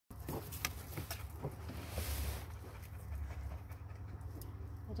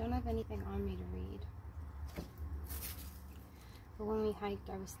don't have anything on me to read. But when we hiked,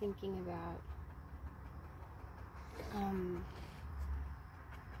 I was thinking about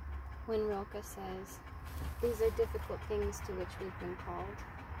when Rilke says, these are difficult things to which we've been called.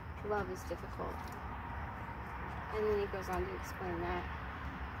 Love is difficult. And then he goes on to explain that.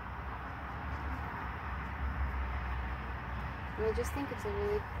 And I just think it's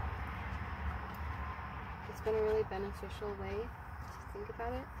been a really beneficial way to think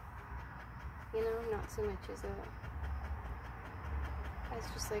about it. You know, not so much as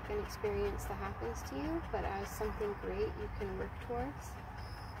just like an experience that happens to you, but as something great you can work towards.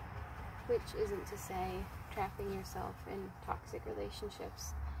 Which isn't to say trapping yourself in toxic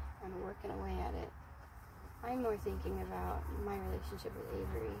relationships and working away at it. I'm more thinking about my relationship with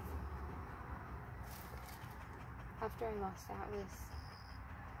Avery. After I lost Atlas,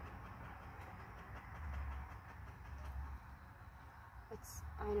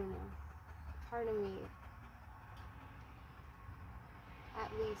 I don't know, part of me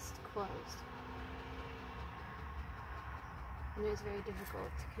at least closed. And it was very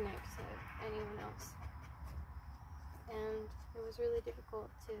difficult to connect to anyone else. And it was really difficult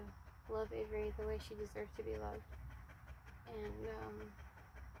to love Avery the way she deserved to be loved. And,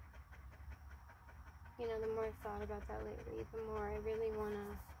 you know, the more I've thought about that lately, the more I really want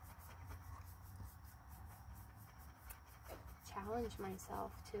to challenge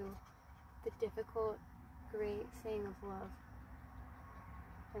myself to the difficult, great thing of love.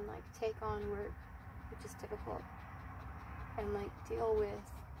 And, like, take on work, which is difficult. And, like, deal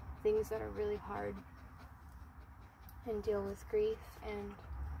with things that are really hard. And deal with grief and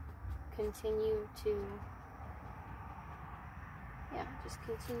continue to, just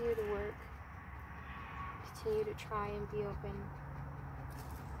continue to work. Continue to try and be open.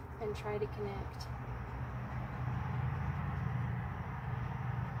 And try to connect.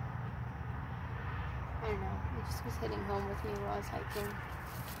 I don't know. It just was hitting home with me while I was hiking.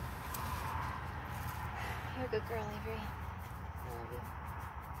 You're a good girl, Avery. I love you.